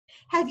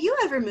Have you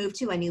ever moved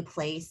to a new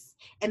place?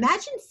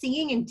 Imagine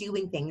seeing and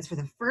doing things for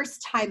the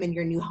first time in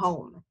your new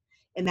home.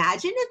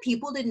 Imagine if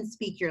people didn't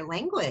speak your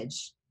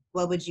language.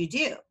 What would you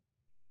do?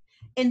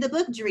 In the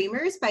book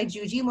Dreamers by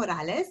Yuyi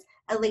Morales,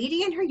 a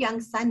lady and her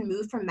young son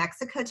moved from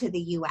Mexico to the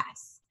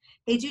US.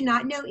 They do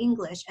not know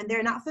English and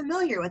they're not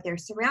familiar with their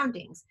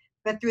surroundings,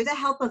 but through the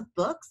help of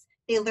books,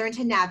 they learn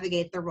to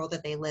navigate the world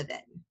that they live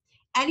in.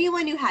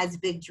 Anyone who has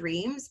big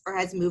dreams or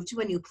has moved to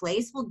a new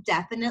place will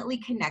definitely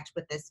connect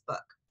with this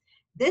book.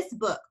 This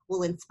book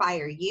will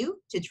inspire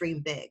you to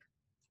dream big.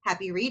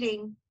 Happy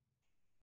reading.